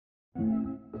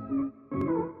Hey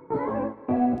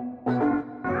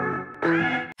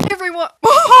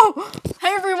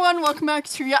everyone, welcome back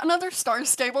to yet another Star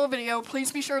Stable video.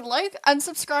 Please be sure to like and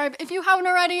subscribe if you haven't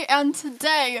already. And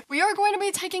today we are going to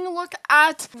be taking a look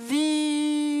at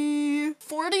the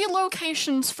 40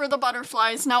 locations for the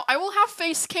butterflies. Now I will have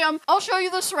face cam, I'll show you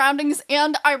the surroundings,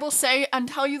 and I will say and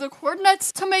tell you the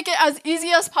coordinates to make it as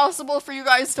easy as possible for you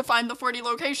guys to find the 40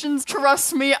 locations.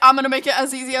 Trust me, I'm gonna make it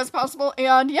as easy as possible.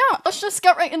 And yeah, let's just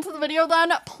get right into the video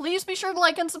then. Please be sure to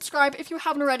like and subscribe if you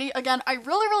haven't already. Again, I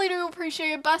really do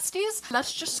appreciate it, besties.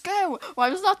 Let's just go. Why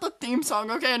was that the theme song?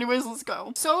 Okay, anyways, let's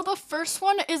go. So the first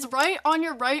one is right on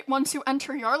your right once you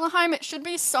enter Jarlheim. It should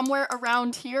be somewhere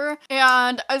around here.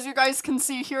 And as you guys can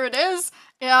see, here it is.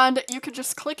 And you could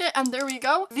just click it and there we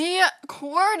go. The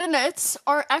coordinates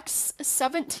are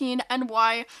X17 and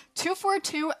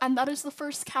Y242, and that is the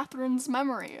first Catherine's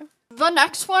memory. The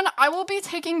next one, I will be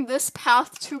taking this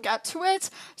path to get to it,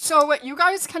 so you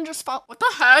guys can just follow— what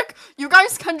the heck? You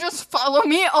guys can just follow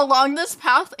me along this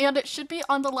path, and it should be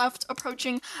on the left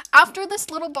approaching after this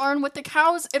little barn with the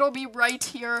cows. It'll be right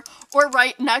here or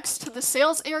right next to the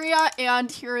sales area,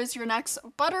 and here is your next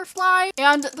butterfly,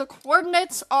 and the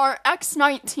coordinates are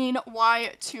X19,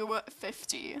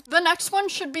 Y250. The next one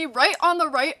should be right on the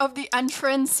right of the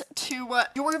entrance to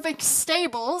Jorvik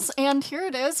Stables, and here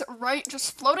it is, right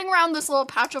just floating around this little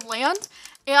patch of land,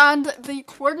 and the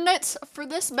coordinates for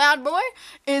this bad boy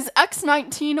is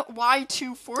X19,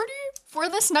 Y240. For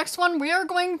this next one, we are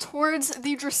going towards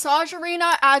the dressage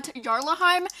arena at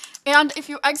Jarlheim, and if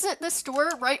you exit this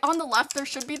door right on the left, there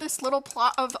should be this little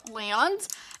plot of land,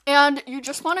 and you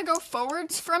just want to go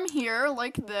forwards from here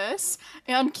like this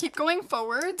and keep going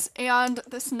forwards, and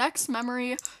this next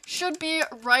memory should be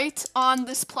right on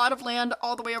this plot of land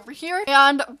all the way over here,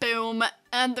 and boom.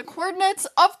 And the coordinates,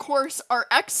 of course, are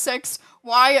X6,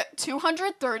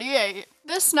 Y238.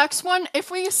 This next one,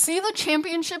 if we see the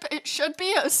championship, it should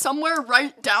be somewhere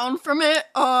right down from it.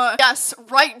 Yes,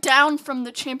 right down from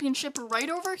the championship right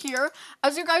over here.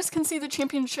 As you guys can see, the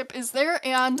championship is there,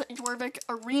 and Jorvik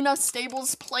Arena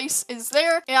Stables place is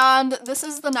there. And this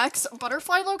is the next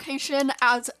butterfly location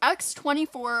as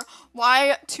X24,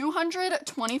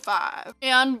 Y225.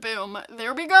 And boom,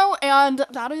 there we go. And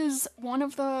that is one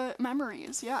of the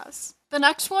memories, yes. The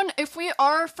next one, if we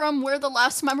are from where the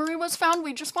last memory was found,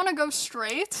 we just want to go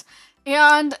straight.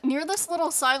 And near this little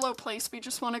silo place, we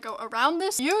just want to go around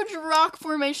this huge rock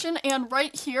formation, and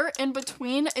right here in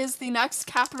between is the next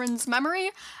Catherine's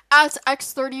memory at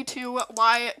X32,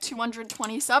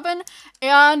 Y227.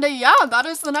 And yeah, that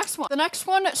is the next one. The next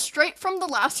one, straight from the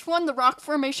last one, the rock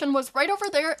formation was right over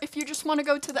there if you just want to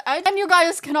go to the edge. And you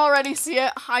guys can already see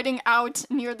it hiding out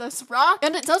near this rock.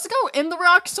 And it does go in the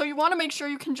rock, so you want to make sure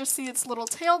you can just see its little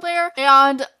tail there.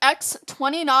 And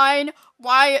X29,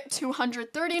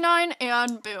 Y239,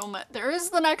 and boom, there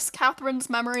is the next Catherine's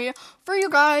memory for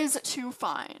you guys to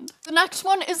find. The next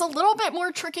one is a little bit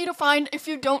more tricky to find if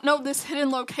you don't know this hidden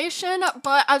location,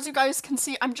 but as you guys can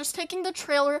see, I'm just taking the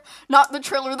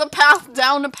the path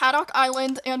down to Paddock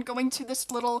Island and going to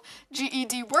this little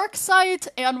GED work site,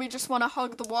 and we just want to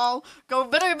hug the wall, go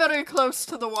very close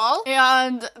to the wall,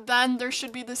 and then there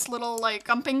should be this little like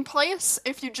dumping place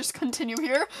if you just continue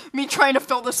here, me trying to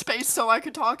fill the space so I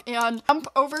could talk, and jump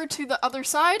over to the other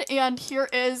side, and here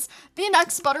is the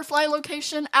next butterfly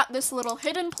location at this little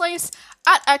hidden place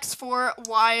at X4,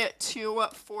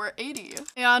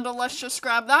 Y2480. And let's just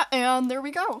grab that, and there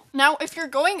we go. Now, if you're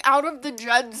going out of the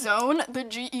Jed zone, the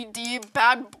GED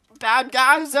bad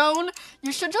guy zone,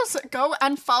 you should just go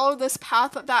and follow this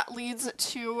path that leads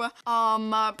to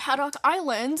Paddock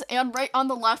Island, and right on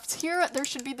the left here there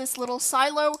should be this little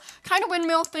silo kind of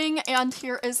windmill thing, and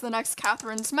here is the next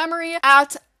Catherine's memory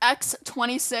at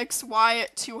X26,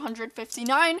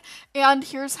 Y259, and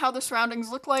here's how the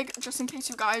surroundings look like, just in case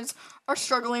you guys are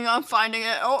struggling on finding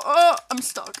it. Oh, I'm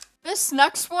stuck. This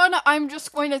next one, I'm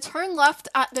just going to turn left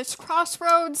at this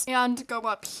crossroads and go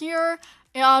up here.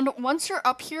 And once you're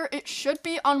up here, it should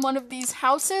be on one of these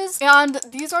houses, and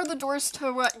these are the doors to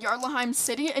Jarlheim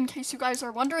City, in case you guys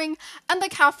are wondering, and the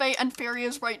cafe and ferry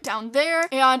is right down there.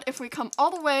 And if we come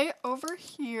all the way over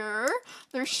here,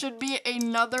 there should be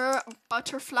another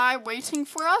butterfly waiting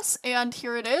for us, and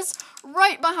here it is,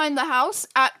 right behind the house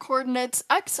at coordinates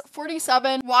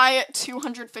X47,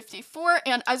 Y254,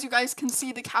 and as you guys can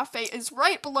see, the cafe is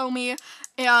right below me,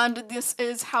 and this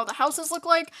is how the houses look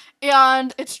like,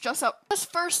 and it's just up the this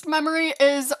first memory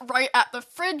is right at the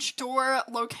fridge door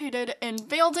located in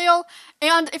Valedale,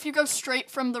 and if you go straight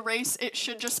from the race, it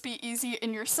should just be easy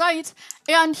in your sight.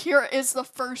 And here is the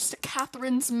first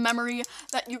Catherine's memory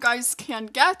that you guys can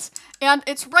get, and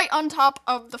it's right on top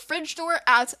of the fridge door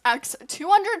at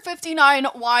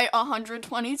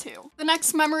X259Y122. The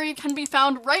next memory can be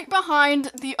found right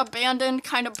behind the abandoned,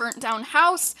 kind of burnt down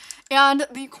house, and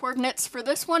the coordinates for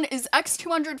this one is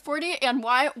X240 and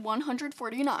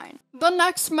Y149. The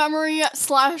next memory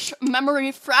slash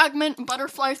memory fragment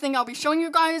butterfly thing I'll be showing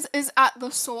you guys is at the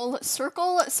Soul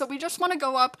Circle. So we just want to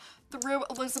go up through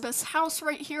Elizabeth's house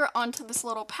right here onto this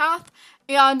little path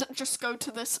and just go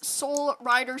to this Soul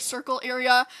Rider Circle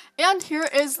area. And here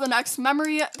is the next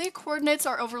memory. The coordinates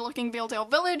are overlooking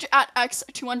Valedale Village at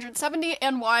X270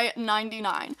 and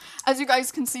Y99. As you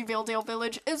guys can see, Valedale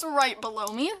Village is right below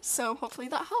me, so hopefully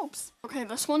that helps. Okay,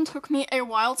 this one took me a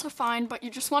while to find, but you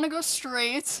just want to go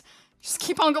straight. Just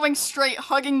keep on going straight,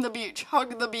 hugging the beach.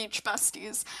 Hug the beach,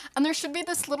 besties. And there should be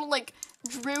this little, like,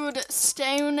 druid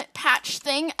stone patch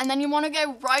thing, and then you want to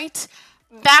go right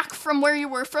back from where you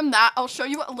were from that. I'll show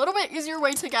you a little bit easier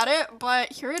way to get it,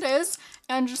 but here it is,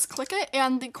 and just click it,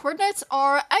 and the coordinates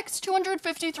are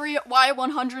X253,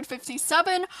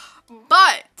 Y157,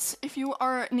 but if you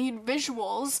need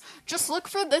visuals, just look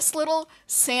for this little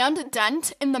sand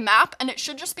dent in the map, and it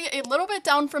should just be a little bit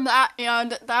down from that,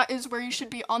 and that is where you should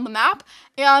be on the map,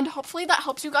 and hopefully that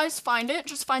helps you guys find it.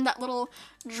 Just find that little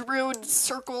druid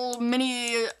circle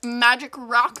mini magic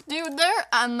rock dude there,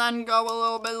 and then go a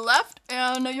little bit left,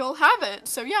 and you'll have it.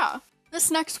 So yeah. This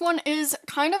next one is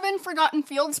kind of in Forgotten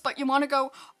Fields, but you want to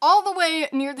go all the way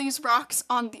near these rocks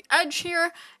on the edge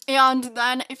here, and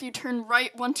then if you turn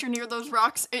right once you're near those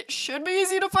rocks, it should be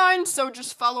easy to find, so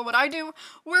just follow what I do.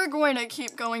 We're going to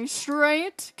keep going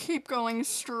straight, keep going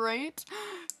straight,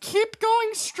 keep going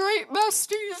straight,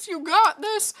 besties, you got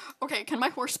this. Okay, can my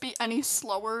horse be any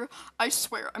slower? I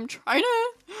swear, I'm trying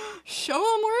to show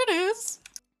them where it is.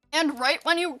 And right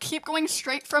when you keep going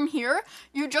straight from here,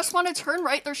 you just want to turn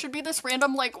right. There should be this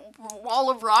random, like,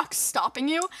 wall of rocks stopping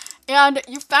you. And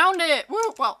you found it.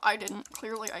 Woo! Well, I didn't.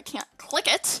 Clearly, I can't click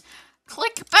it.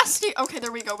 Click, bestie. Okay,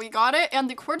 there we go. We got it. And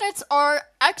the coordinates are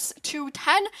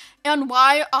X210 and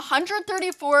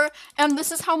Y134. And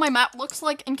this is how my map looks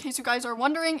like, in case you guys are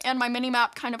wondering. And my mini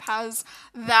map kind of has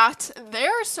that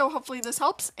there. So hopefully this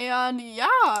helps. And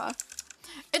yeah.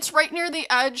 It's right near the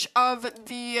edge of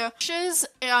the bushes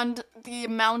and the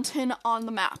mountain on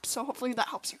the map, so hopefully that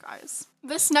helps you guys.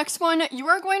 This next one, you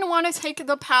are going to want to take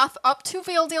the path up to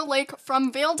Valedale Lake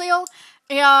from Valedale,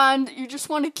 and you just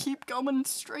want to keep going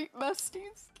straight,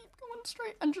 besties. Keep going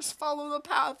straight and just follow the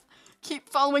path. Keep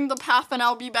following the path, and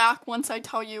I'll be back once I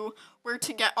tell you where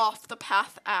to get off the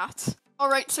path at.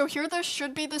 Alright, so here there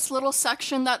should be this little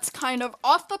section that's kind of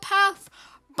off the path,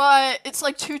 but it's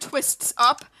like 2 twists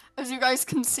up, as you guys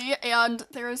can see, and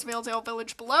there is Valedale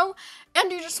Village below,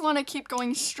 and you just want to keep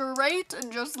going straight,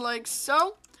 just like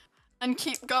so, and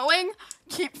keep going,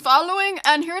 keep following,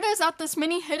 and here it is at this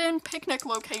mini hidden picnic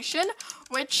location,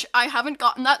 which I haven't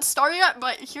gotten that star yet,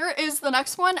 but here is the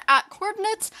next one at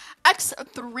coordinates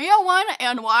X301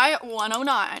 and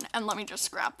Y109, and let me just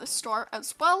grab the star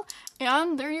as well,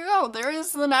 and there you go, there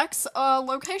is the next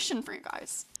location for you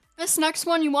guys. This next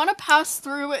one, you want to pass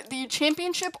through the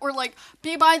championship, or like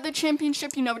be by the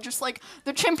championship, you know, just like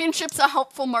the championship's a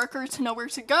helpful marker to know where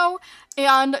to go.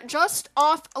 And just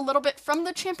off a little bit from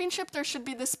the championship, there should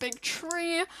be this big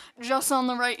tree just on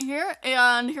the right here.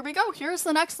 And here we go. Here's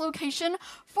the next location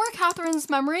for Catherine's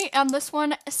memory. And this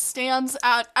one stands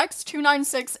at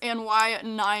X296 and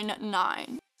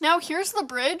Y99. Now here's the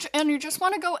bridge, and you just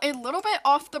want to go a little bit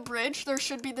off the bridge. There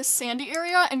should be this sandy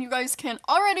area, and you guys can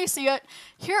already see it.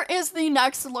 Here is the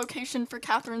next location for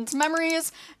Catherine's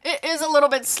memories. It is a little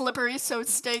bit slippery, so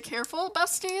stay careful,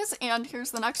 besties. And here's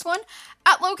the next one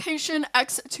at location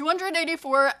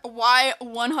X284,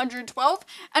 Y112.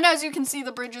 And as you can see,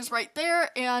 the bridge is right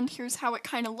there, and here's how it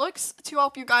kind of looks to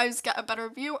help you guys get a better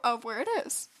view of where it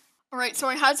is. Alright, so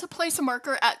I had to place a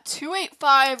marker at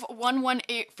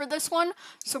 285118 for this one,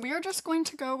 so we are just going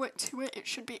to go to it. It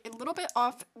should be a little bit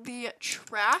off the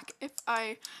track, if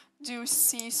I do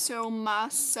see so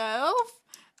myself.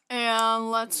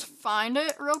 And let's find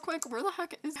it real quick. Where the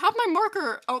heck is... I have my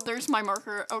marker. Oh, there's my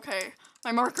marker. Okay.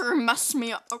 My marker messed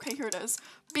me up. Okay, here it is.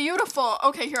 Beautiful.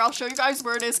 Okay, here, I'll show you guys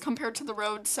where it is compared to the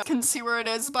road so you can see where it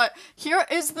is. But here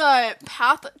is the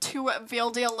path to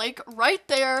Valedale Lake right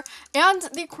there. And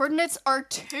the coordinates are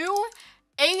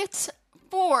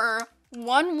 284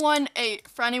 118.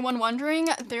 For anyone wondering,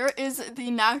 there is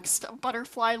the next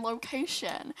butterfly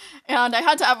location. And I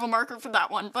had to have a marker for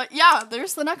that one. But yeah,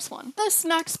 there's the next one. This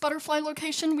next butterfly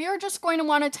location, we are just going to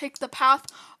want to take the path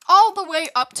all the way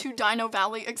up to Dino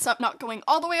Valley, except not going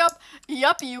all the way up.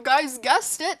 Yep, you guys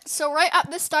guessed it. So right at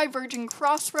this diverging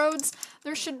crossroads,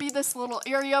 there should be this little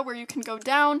area where you can go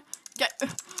down.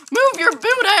 Move your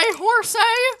booty, horsey!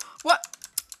 What?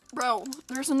 Bro,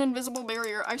 there's an invisible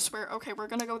barrier, I swear. Okay, we're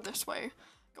gonna go this way.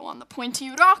 Go on the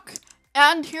pointy rock.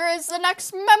 And here is the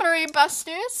next memory,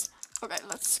 besties. Okay,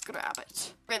 let's grab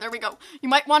it. Okay, there we go. You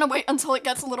might want to wait until it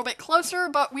gets a little bit closer,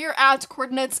 but we're at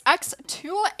coordinates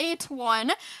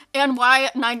x281 and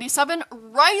y97,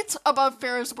 right above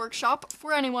Farrah's workshop,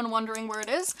 for anyone wondering where it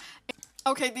is.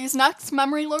 Okay, these next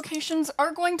memory locations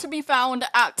are going to be found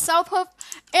at South Hoof,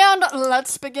 and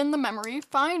let's begin the memory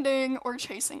finding, or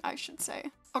chasing, I should say.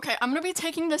 Okay, I'm gonna be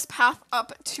taking this path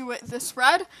up to this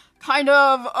red kind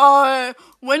of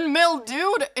windmill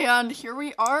dude, and here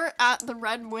we are at the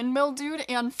red windmill dude.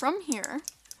 And from here,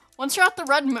 once you're at the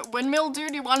red windmill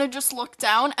dude, you want to just look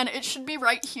down, and it should be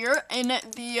right here in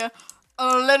the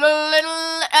little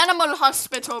animal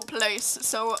hospital place.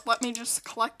 So let me just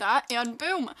collect that, and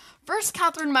boom, first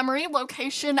Catherine memory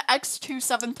location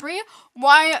x273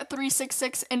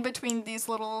 y366 in between these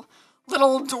little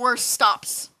door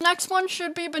stops. Next one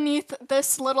should be beneath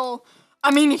this little,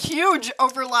 huge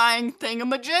overlying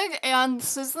thingamajig, and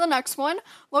this is the next one.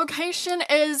 Location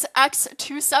is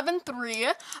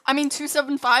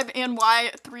x275 and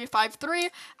y353,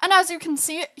 and as you can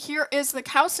see, here is the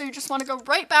cow, so you just want to go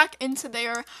right back into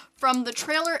there from the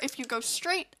trailer if you go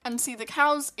straight and see the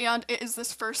cows, and it is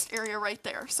this first area right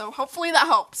there, so hopefully that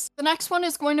helps. The next one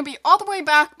is going to be all the way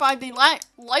back by the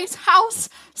lighthouse,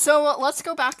 so let's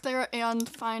go back there and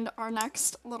find our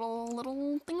next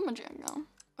little thingamajig now.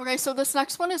 Okay, so this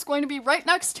next one is going to be right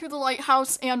next to the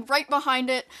lighthouse, and right behind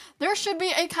it, there should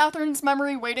be a Catherine's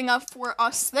memory waiting up for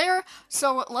us there.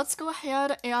 So let's go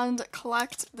ahead and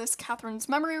collect this Catherine's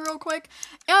memory real quick.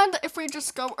 And if we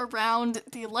just go around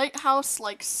the lighthouse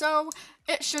like so,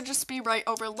 it should just be right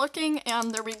overlooking,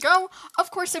 and there we go.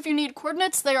 Of course, if you need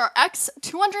coordinates, they are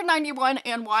x291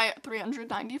 and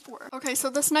y394. Okay, so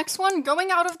this next one,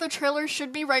 going out of the trailer,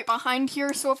 should be right behind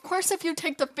here. So of course, if you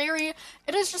take the ferry,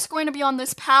 it is just going to be on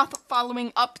this path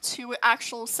following up to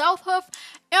actual South Hoof,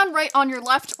 and right on your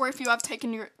left, or if you have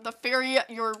taken the ferry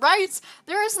your right,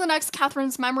 there is the next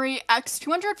Catherine's memory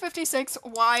x256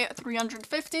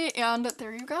 y350, and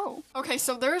there you go. Okay,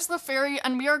 so there's the ferry,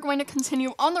 and we are going to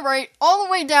continue on the right all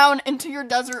the way down into your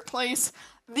desert place.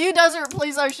 The desert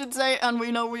place, I should say, and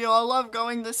we know we all love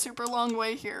going this super long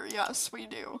way here. Yes, we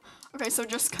do. Okay, so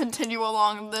just continue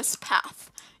along this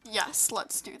path. Yes,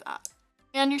 let's do that.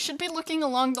 And you should be looking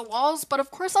along the walls, but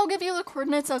of course I'll give you the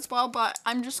coordinates as well, but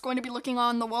I'm just going to be looking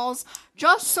on the walls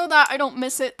just so that I don't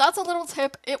miss it. That's a little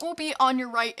tip. It will be on your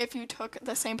right if you took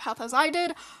the same path as I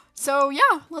did. So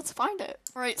yeah, let's find it.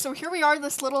 All right, so here we are,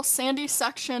 this little sandy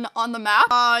section on the map.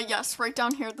 Yes, right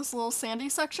down here, this little sandy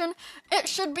section. It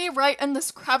should be right in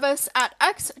this crevice at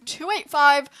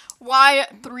x285,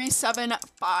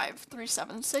 y375,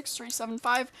 376,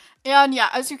 375. And yeah,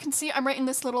 as you can see, I'm right in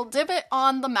this little divot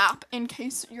on the map in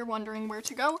case you're wondering where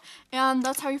to go. And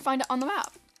that's how you find it on the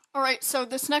map. Alright, so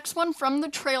this next one from the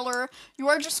trailer, you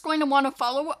are just going to want to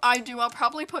follow what I do. I'll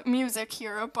probably put music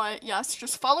here, but yes,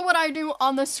 just follow what I do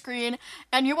on the screen,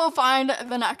 and you will find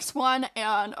the next one.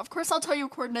 And of course, I'll tell you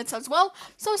coordinates as well,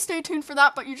 so stay tuned for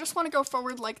that, but you just want to go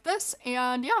forward like this,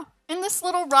 and yeah. In this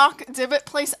little rock divot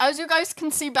place, as you guys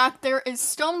can see back there is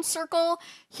Stone Circle.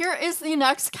 Here is the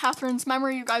next Catherine's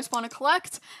memory you guys want to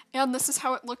collect, and this is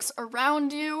how it looks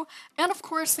around you. And of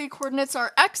course, the coordinates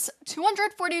are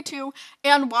x242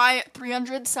 and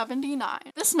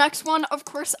y379. This next one, of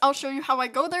course, I'll show you how I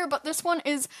go there, but this one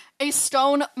is a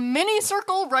stone mini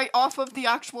circle right off of the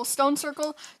actual Stone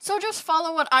Circle. So just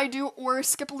follow what I do or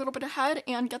skip a little bit ahead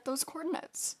and get those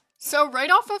coordinates. So right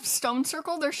off of Stone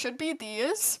Circle, there should be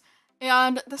these.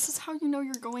 And this is how you know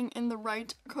you're going in the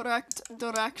correct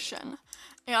direction.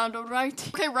 And right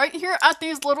here at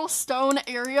these little stone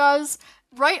areas,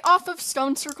 right off of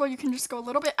Stone Circle, you can just go a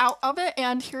little bit out of it.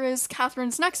 And here is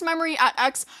Catherine's next memory at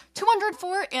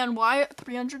x204 and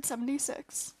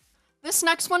y376. This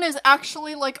next one is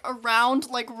actually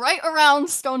right around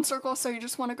Stone Circle, so you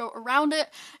just want to go around it,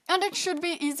 and it should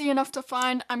be easy enough to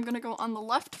find. I'm going to go on the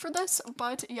left for this,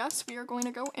 but yes, we are going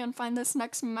to go and find this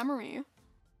next memory.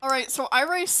 Alright, so I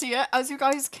already see it. As you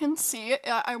guys can see,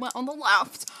 I went on the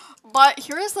left. But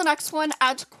here is the next one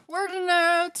at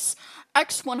coordinates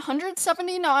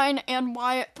x179 and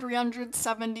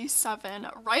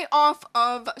y377, right off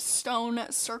of Stone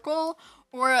Circle,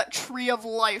 or Tree of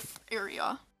Life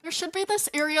area. There should be this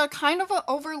area kind of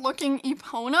overlooking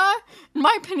Epona. In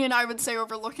my opinion, I would say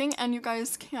overlooking, and you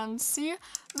guys can see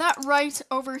that right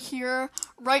over here,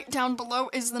 right down below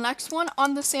is the next one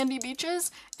on the sandy beaches,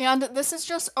 and this is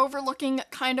just overlooking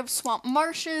kind of swamp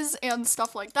marshes and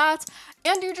stuff like that,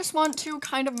 and you just want to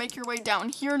kind of make your way down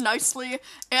here nicely,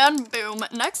 and boom,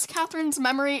 next Catherine's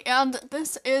memory, and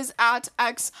this is at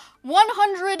X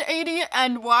 180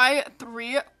 and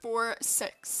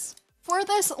Y346. For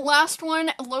this last one,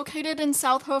 located in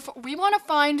South Hoof, we want to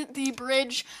find the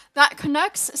bridge that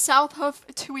connects South Hoof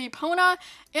to Epona,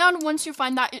 and once you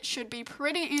find that, it should be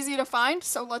pretty easy to find,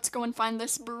 so let's go and find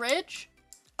this bridge.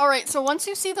 Alright, so once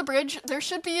you see the bridge, there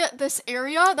should be this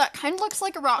area that kind of looks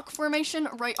like a rock formation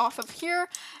right off of here,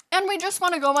 and we just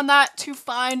want to go on that to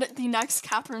find the next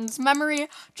Catherine's memory,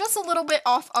 just a little bit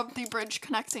off of the bridge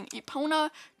connecting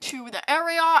Epona to the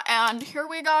area, and here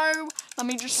we go. Let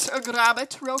me just grab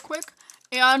it real quick,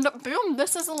 and boom,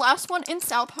 this is the last one in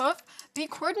South Hoof. The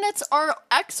coordinates are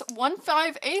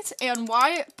X158 and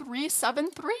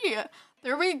Y373.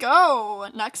 There we go.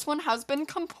 Next one has been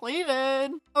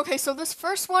completed. Okay, so this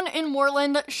first one in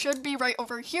Moorland should be right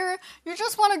over here. You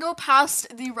just want to go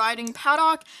past the riding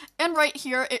paddock, and right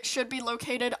here it should be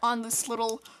located on this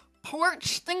little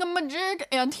porch thingamajig,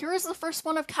 and here's the first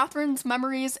one of Catherine's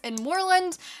memories in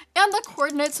Moorland, and the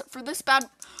coordinates for this bad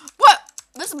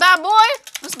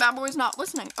boy's not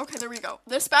listening. Okay, there we go.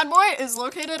 This bad boy is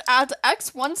located at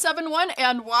X171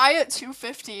 and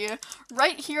Y250.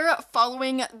 Right here,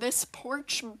 following this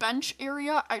porch bench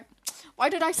area. Why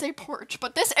did I say porch?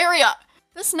 But this area.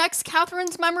 This next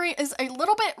Catherine's memory is a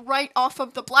little bit right off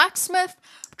of the blacksmith,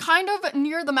 kind of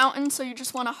near the mountain, so you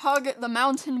just want to hug the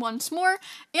mountain once more,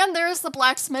 and there's the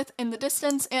blacksmith in the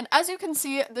distance, and as you can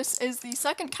see, this is the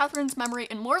second Catherine's memory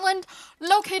in Moorland,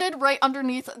 located right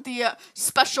underneath the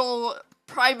special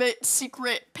private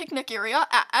secret picnic area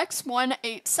at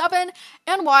X187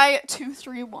 and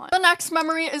Y231. The next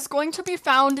memory is going to be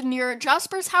found near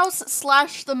Jasper's house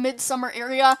 / the midsummer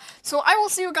area, so I will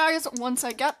see you guys once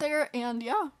I get there, and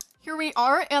yeah. Here we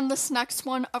are, and this next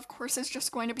one, of course, is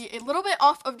just going to be a little bit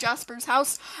off of Jasper's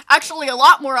house. Actually, a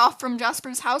lot more off from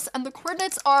Jasper's house, and the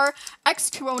coordinates are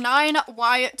X209,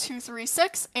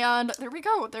 Y236, and there we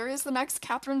go. There is the next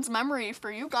Catherine's memory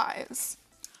for you guys.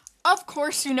 Of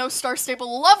course, you know Star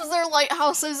Stable loves their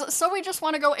lighthouses, so we just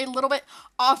want to go a little bit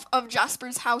off of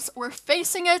Jasper's house. We're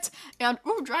facing it, and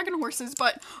ooh, dragon horses,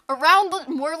 but around the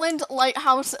Moorland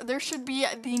lighthouse, there should be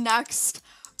the next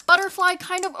butterfly,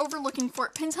 kind of overlooking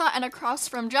Fort Pinta and across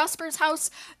from Jasper's house.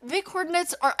 The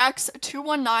coordinates are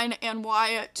X219 and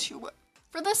Y2.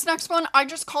 For this next one, I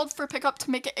just called for pickup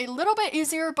to make it a little bit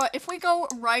easier, but if we go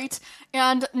right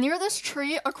and near this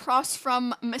tree across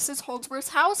from Mrs. Holdsworth's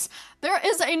house, there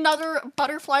is another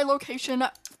butterfly location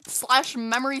 /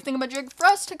 memory thingamajig for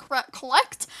us to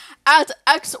collect at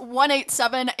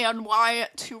X187 and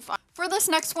Y25. For this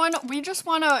next one, we just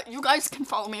want to, you guys can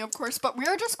follow me of course, but we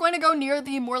are just going to go near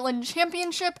the Moorland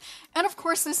Championship, and of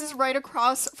course this is right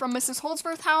across from Mrs.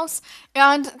 Holdsworth's house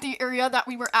and the area that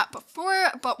we were at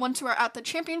before, but once you are at the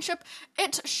championship,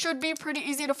 it should be pretty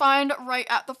easy to find right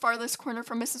at the farthest corner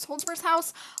from Mrs. Holdsworth's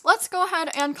house. Let's go ahead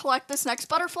and collect this next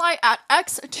butterfly at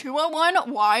X201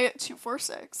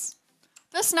 Y246.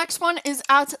 This next one is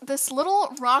at this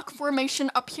little rock formation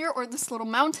up here, or this little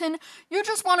mountain. You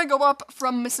just want to go up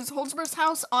from Mrs. Holdsworth's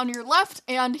house on your left,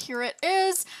 and here it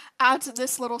is at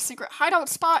this little secret hideout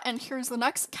spot, and here's the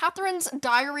next Catherine's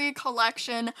diary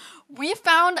collection. We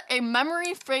found a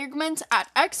memory fragment at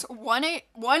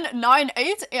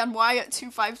X198 and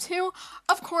Y252.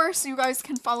 Of course, you guys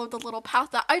can follow the little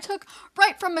path that I took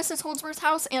right from Mrs. Holdsworth's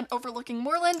house and overlooking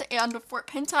Moorland and Fort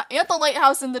Pinta and the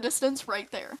lighthouse in the distance right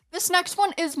there. This next one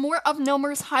is more of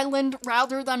Milmer's Highland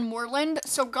rather than Moorland,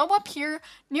 so go up here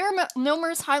near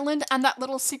Milmer's Highland and that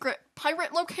little secret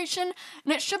pirate location,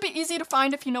 and it should be easy to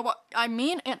find if you know what I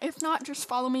mean, and if not, just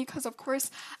follow me, because of course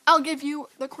I'll give you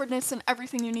the coordinates and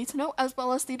everything you need to know, as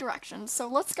well as the directions. So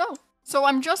let's go. So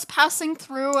I'm just passing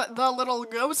through the little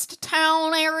ghost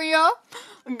town area,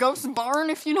 ghost barn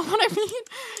if you know what I mean,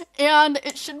 and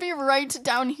it should be right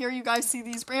down here. You guys see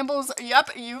these brambles?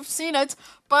 Yep, you've seen it,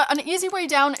 but an easy way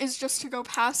down is just to go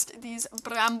past these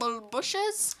bramble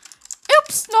bushes.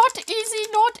 Oops, not easy,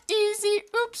 not easy.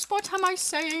 Oops, what am I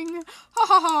saying? Ha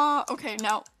ha ha. Okay,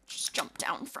 now just jump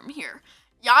down from here.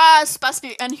 Yes,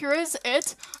 bestie, and here is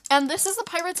it. And this is the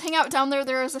pirates hangout down there.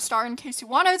 There is a star in case you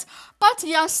want it. But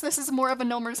yes, this is more of a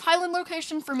Milmer's Highland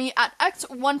location for me at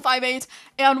X158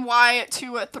 and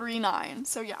Y239.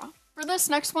 So yeah. For this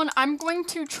next one, I'm going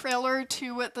to trailer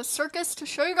to the circus to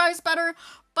show you guys better.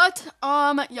 But,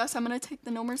 yes, I'm going to take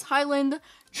the Nomer's Highland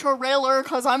trailer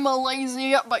because I'm a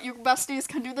lazy, but you besties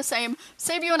can do the same.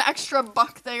 Save you an extra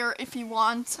buck there if you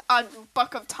want. A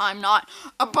buck of time, not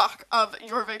a buck of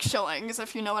Jorvik shillings,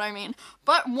 if you know what I mean.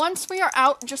 But once we are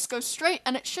out, just go straight,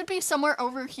 and it should be somewhere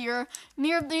over here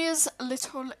near this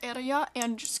little area,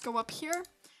 and just go up here.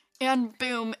 And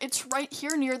boom, it's right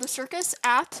here near the circus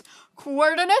at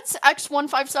coordinates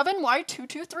x157,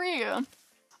 y223.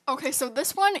 Okay, so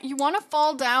this one, you want to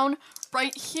fall down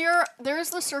right here. There's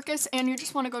the circus, and you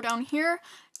just want to go down here.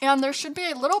 And there should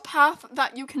be a little path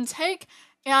that you can take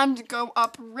and go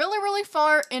up really, really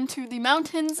far into the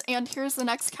mountains. And here's the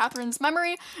next Catherine's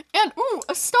memory. And, ooh,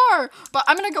 a star! But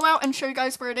I'm going to go out and show you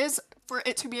guys where it is for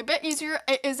it to be a bit easier.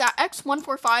 It is at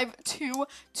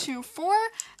x145224.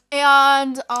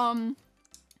 And,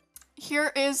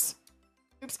 here is,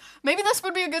 oops, maybe this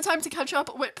would be a good time to catch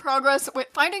up with progress with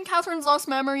finding Catherine's lost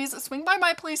memories. Swing by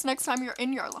my place next time you're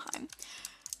in Jarlaheim.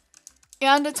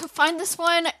 And to find this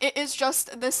one, it is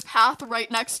just this path right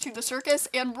next to the circus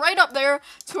and right up there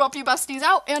to help you besties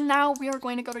out. And now we are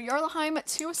going to go to Jarlaheim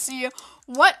to see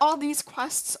what all these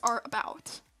quests are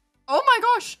about. Oh my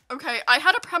gosh, okay, I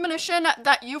had a premonition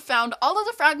that you found all of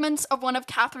the fragments of one of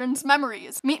Catherine's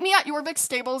memories. Meet me at Jorvik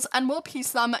Stables and we'll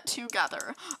piece them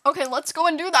together. Okay, let's go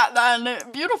and do that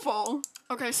then. Beautiful.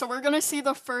 Okay, so we're gonna see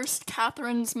the first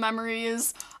Catherine's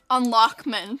memories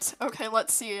unlockment. Okay,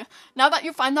 let's see. Now that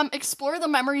you find them, explore the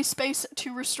memory space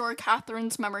to restore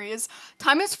Catherine's memories.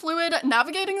 Time is fluid.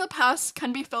 Navigating the past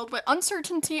can be filled with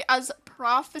uncertainty as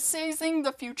prophesizing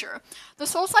the future. The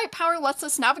soul sight power lets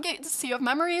us navigate the sea of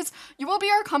memories. You will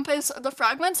be our compass. The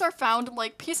fragments are found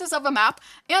like pieces of a map,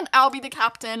 and I'll be the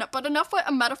captain, but enough with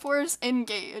metaphors,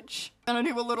 engage. I'm gonna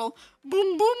do a little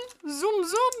boom boom, zoom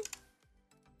zoom.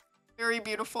 Very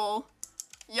beautiful.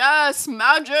 Yes,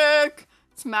 magic!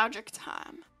 It's magic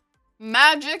time.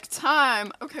 Magic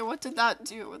time! Okay, what did that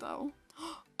do, though?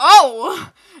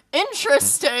 Oh!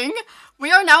 Interesting!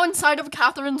 We are now inside of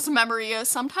Catherine's memory.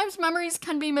 Sometimes memories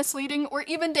can be misleading or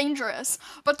even dangerous,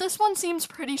 but this one seems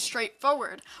pretty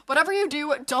straightforward. Whatever you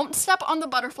do, don't step on the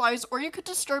butterflies or you could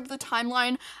disturb the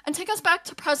timeline and take us back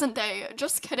to present day.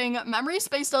 Just kidding, memory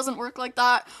space doesn't work like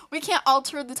that. We can't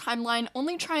alter the timeline,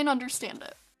 only try and understand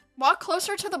it. Walk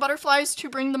closer to the butterflies to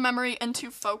bring the memory into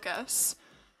focus.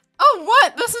 Oh,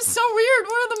 what? This is so weird.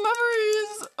 What are the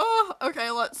memories? Oh,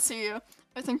 okay, let's see.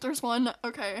 I think there's one.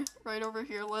 Okay, right over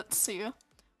here. Let's see. What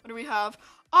do we have?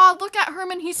 Oh, look at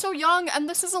Herman. He's so young. And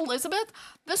this is Elizabeth.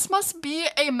 This must be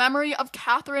a memory of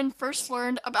Catherine first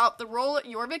learned about the role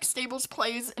Jorvik Stables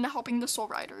plays in helping the Soul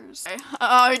Riders. Okay.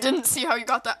 I didn't see how you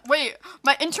got that. Wait,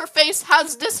 my interface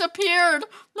has disappeared.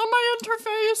 Not my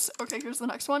interface. Okay, here's the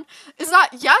next one. Is that,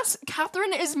 yes,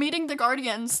 Catherine is meeting the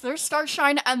Guardians. There's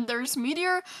Starshine and there's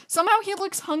Meteor. Somehow he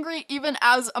looks hungry even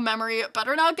as a memory.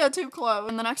 Better not get too close.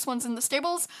 And the next one's in the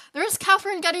stables. There's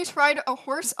Catherine getting to ride a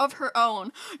horse of her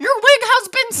own. Your wig has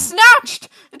been snatched.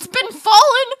 It's been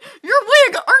fallen. Your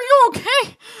wig, are you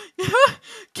okay?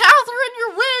 Catherine,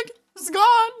 your wig is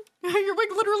gone. Your wig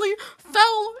literally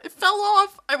fell. It fell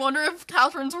off. I wonder if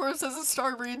Catherine's horse is a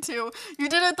star breed too. You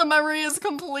did it. The memory is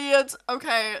complete.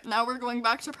 Okay, now we're going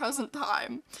back to present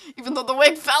time. Even though the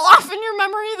wig fell off in your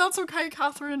memory, that's okay,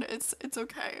 Catherine. It's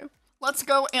okay. Let's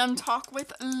go and talk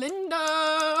with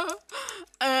Linda.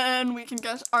 And we can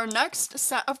get our next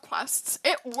set of quests.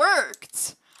 It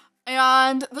worked.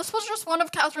 And this was just one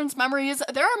of Catherine's memories.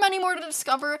 There are many more to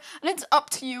discover, and it's up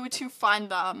to you to find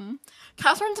them.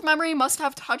 Catherine's memory must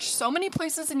have touched so many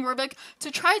places in Jorvik,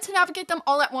 to try to navigate them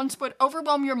all at once would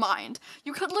overwhelm your mind.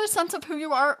 You could lose sense of who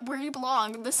you are, where you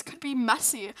belong. This could be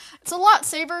messy. It's a lot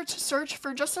safer to search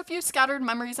for just a few scattered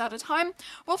memories at a time.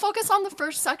 We'll focus on the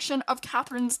first section of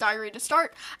Catherine's diary to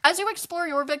start. As you explore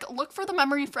Jorvik, look for the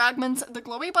memory fragments. The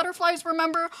glowy butterflies,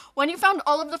 remember? When you found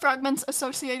all of the fragments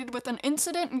associated with an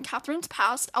incident in Catherine's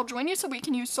past, I'll join you so we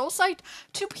can use soul sight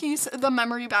to piece the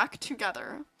memory back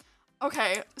together.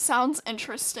 Okay, sounds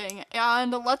interesting.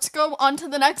 And let's go on to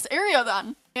the next area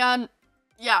then. And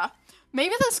yeah,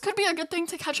 maybe this could be a good thing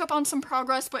to catch up on some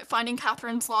progress with finding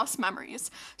Catherine's lost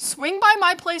memories. Swing by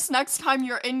my place next time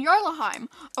you're in Jarlaheim.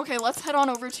 Okay, let's head on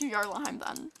over to Jarlaheim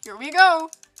then. Here we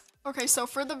go. Okay, so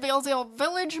for the Valedale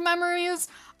village memories,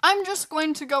 I'm just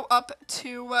going to go up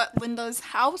to Linda's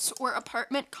house or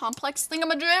apartment complex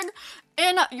thingamajig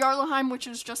in Jarlaheim, which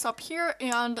is just up here,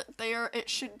 and there it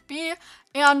should be.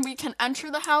 And we can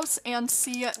enter the house and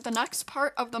see the next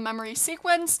part of the memory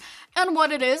sequence and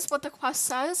what it is, what the quest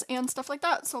says, and stuff like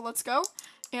that. So let's go.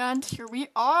 And here we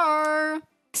are.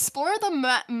 Explore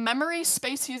the memory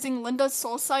space using Linda's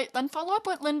soul sight, then follow up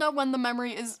with Linda when the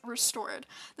memory is restored.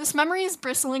 This memory is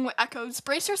bristling with echoes.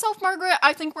 Brace yourself, Margaret.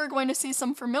 I think we're going to see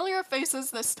some familiar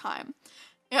faces this time.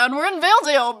 And we're in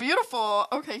Valedale. Beautiful.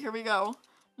 Okay, here we go.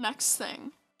 Next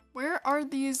thing. Where are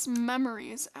these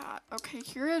memories at? Okay,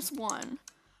 here is one.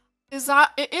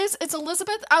 It's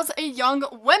Elizabeth as a young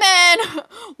woman!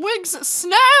 Wigs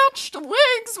snatched!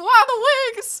 Wigs! Wow, the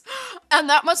wigs! And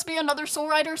that must be another soul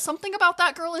rider. Something about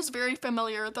that girl is very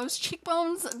familiar. Those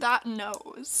cheekbones, that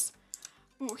nose.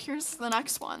 Ooh, here's the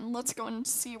next one. Let's go and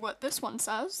see what this one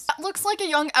says. That looks like a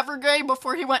young Evergrey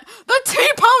before he went, the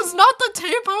T-pose, not the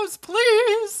T-pose,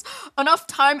 please! Enough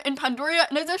time in Pandoria,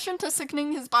 in addition to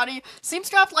sickening his body, seems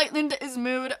to have lightened his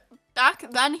mood.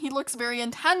 Back then, he looks very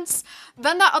intense.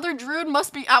 Then that other druid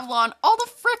must be Avalon. All the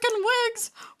frickin'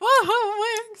 wigs!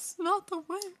 Whoa, wigs! Not the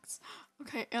wigs.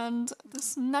 Okay, and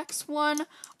this next one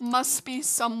must be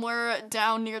somewhere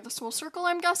down near the soul circle,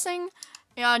 I'm guessing.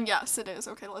 And yes, it is.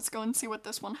 Okay, let's go and see what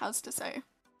this one has to say.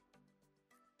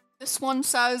 This one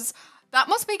says, that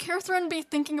must be Catherine be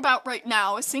thinking about right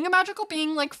now, seeing a magical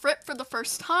being like Frit for the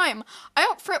first time. I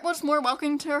hope Frit was more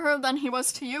welcoming to her than he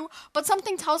was to you, but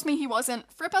something tells me he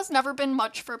wasn't. Frit has never been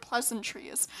much for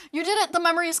pleasantries. You did it, the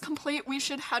memory is complete, we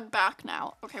should head back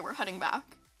now. Okay, we're heading back.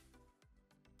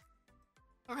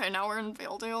 Okay, now we're in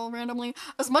Valedale randomly.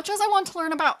 As much as I want to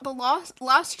learn about the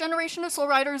last generation of soul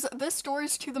riders, this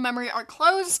doors to the memory are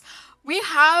closed. We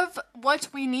have what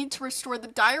we need to restore the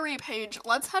diary page.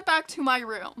 Let's head back to my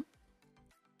room.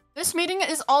 This meeting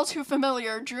is all too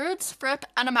familiar. Druids, Fripp,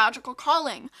 and a magical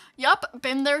calling. Yup,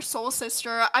 been there, soul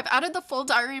sister. I've added the full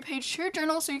diary page to your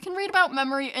journal so you can read about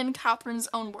memory in Catherine's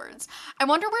own words. I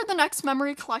wonder where the next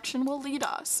memory collection will lead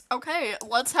us. Okay,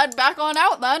 let's head back on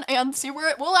out then and see where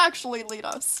it will actually lead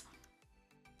us.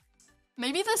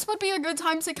 Maybe this would be a good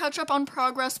time to catch up on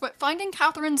progress with finding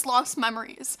Catherine's lost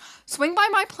memories. Swing by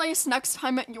my place next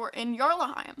time you're in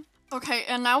Jarlaheim. Okay,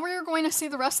 and now we're going to see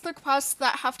the rest of the quests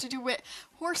that have to do with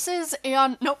horses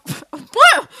and, nope,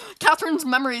 Catherine's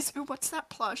memories. Ooh, what's that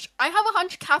plush? I have a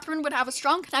hunch Catherine would have a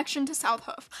strong connection to South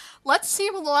Hoof. Let's see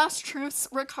what the last truths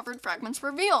recovered fragments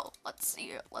reveal. Let's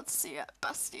see it,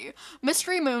 bestie.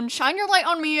 Mystery Moon, shine your light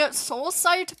on me, soul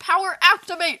sight, power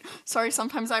activate. Sorry,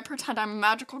 sometimes I pretend I'm a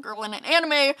magical girl in an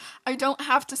anime. I don't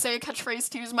have to say a catchphrase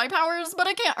to use my powers, but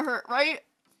it can't hurt, right?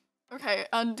 Okay,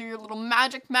 undo your little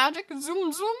magic,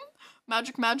 zoom, zoom.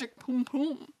 Magic, poom,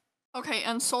 poom. Okay,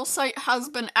 and soul sight has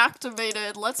been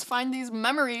activated. Let's find these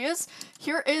memories.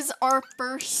 Here is our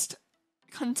first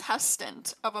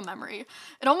contestant of a memory.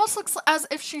 It almost looks as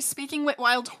if she's speaking with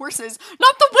wild horses.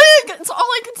 Not the wig! It's all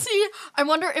I can see. I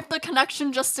wonder if the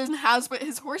connection Justin has with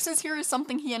his horses here is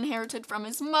something he inherited from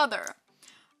his mother.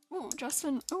 Ooh,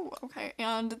 Justin, ooh, okay,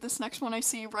 and this next one I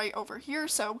see right over here,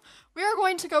 so we are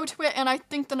going to go to it, and I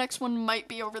think the next one might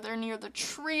be over there near the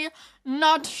tree.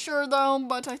 Not sure, though,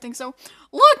 but I think so.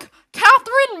 Look!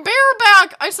 Catherine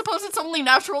Bareback! I suppose it's only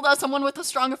natural that someone with a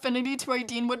strong affinity to a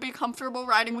dean would be comfortable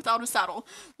riding without a saddle.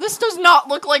 This does not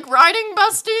look like riding,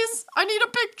 besties! I need a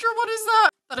picture, what is that?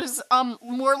 That is,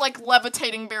 more like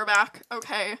levitating bareback.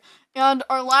 Okay, and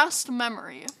our last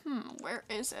memory. Where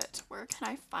is it? Where can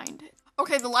I find it?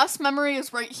 Okay, the last memory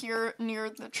is right here near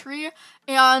the tree,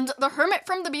 and the hermit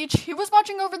from the beach, he was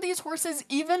watching over these horses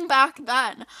even back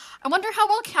then. I wonder how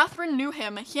well Catherine knew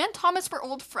him. He and Thomas were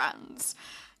old friends.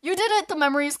 You did it, the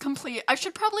memory is complete. I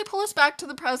should probably pull us back to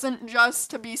the present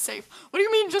just to be safe. What do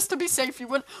you mean just to be safe? You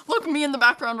wouldn't look me in the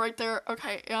background right there.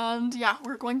 Okay, and yeah,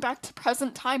 we're going back to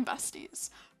present time, besties.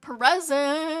 Present.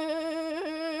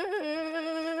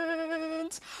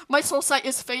 My soul sight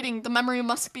is fading. The memory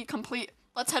must be complete.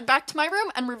 Let's head back to my room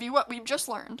and review what we've just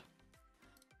learned.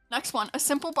 Next one, a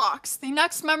simple box. The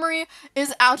next memory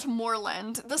is at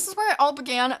Moorland. This is where it all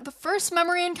began. The first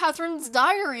memory in Catherine's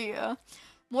diary.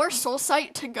 More soul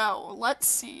sight to go. Let's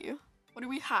see. What do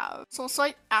we have? Soul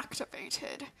sight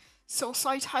activated. Soul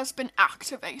sight has been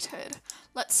activated.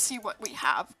 Let's see what we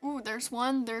have. Ooh, there's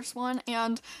one,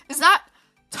 and is that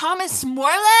Thomas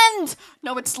Moorland?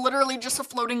 No, it's literally just a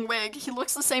floating wig. He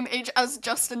looks the same age as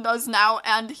Justin does now,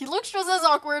 and he looks just as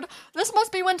awkward. This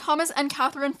must be when Thomas and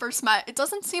Catherine first met. It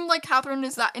doesn't seem like Catherine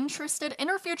is that interested in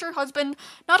her future husband.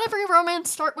 Not every romance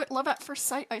starts with love at first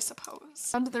sight, I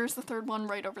suppose. And there's the third one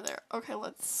right over there. Okay,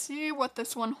 let's see what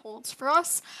this one holds for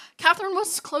us. Catherine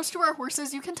was close to her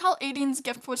horses. You can tell Aiden's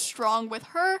gift was strong with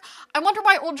her. I wonder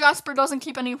why old Jasper doesn't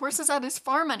keep any horses at his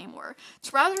farm anymore.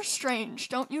 It's rather strange,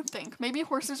 don't you think? Maybe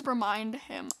horses remind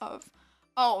him of...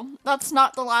 Oh, that's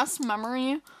not the last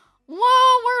memory.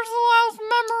 Whoa, where's the last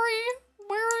memory?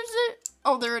 Where is it?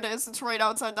 Oh, there it is. It's right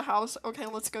outside the house. Okay,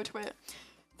 let's go to it.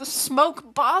 The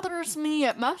smoke bothers me.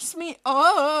 It messed me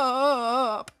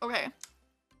up. Okay.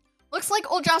 Looks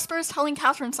like old Jasper is telling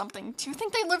Catherine something. Do you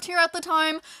think they lived here at the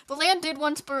time? The land did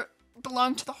once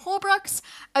belonged to the Holbrooks,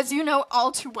 as you know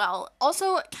all too well.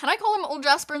 Also, can I call him old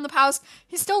Jasper in the past?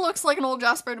 He still looks like an old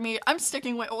Jasper to me. I'm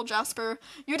sticking with old Jasper.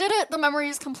 You did it. The memory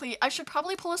is complete. I should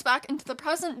probably pull us back into the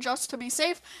present just to be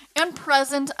safe and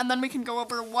present, and then we can go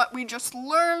over what we just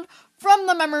learned from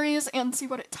the memories and see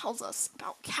what it tells us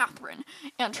about Catherine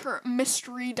and her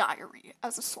mystery diary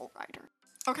as a soul rider.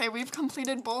 Okay, we've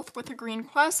completed both with a green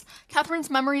quest. Catherine's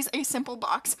Memories, a simple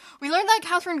box. We learned that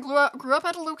Catherine grew up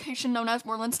at a location known as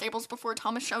Moorland Stables before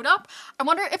Thomas showed up. I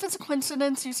wonder if it's a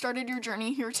coincidence you started your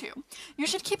journey here too. You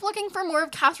should keep looking for more of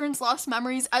Catherine's lost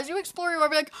memories as you explore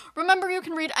Jorvik. Remember, you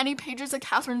can read any pages of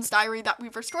Catherine's diary that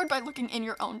we've restored by looking in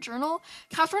your own journal.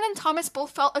 Catherine and Thomas both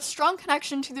felt a strong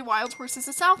connection to the wild horses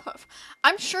of South Hoof.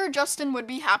 I'm sure Justin would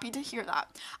be happy to hear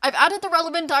that. I've added the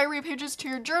relevant diary pages to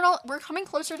your journal. We're coming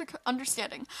closer to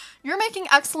understanding. You're making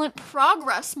excellent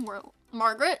progress,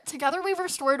 Margaret. Together we've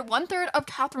restored 1/3 of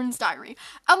Catherine's diary.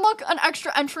 And look, an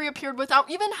extra entry appeared without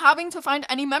even having to find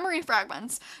any memory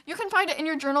fragments. You can find it in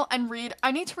your journal and read,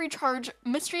 I need to recharge.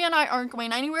 Mystery and I aren't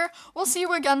going anywhere. We'll see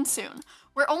you again soon.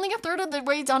 We're only 1/3 of the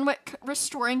way done with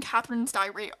restoring Catherine's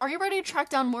diary. Are you ready to track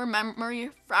down more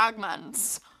memory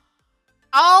fragments?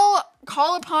 I'll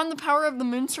call upon the power of the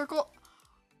moon circle.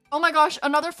 Oh my gosh,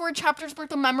 another 4 chapters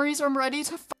worth of memories I'm ready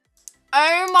to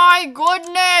Oh my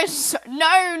goodness!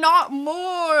 No, not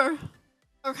more!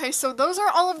 Okay, so those are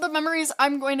all of the memories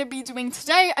I'm going to be doing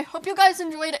today. I hope you guys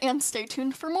enjoyed and stay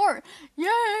tuned for more. Yay!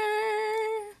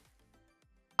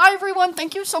 Hi everyone,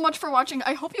 thank you so much for watching.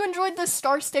 I hope you enjoyed this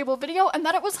Star Stable video and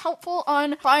that it was helpful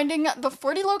on finding the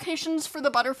 40 locations for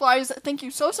the butterflies. Thank you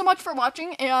so much for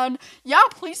watching, and yeah,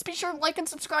 please be sure to like and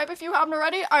subscribe if you haven't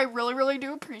already. I really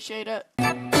do appreciate it.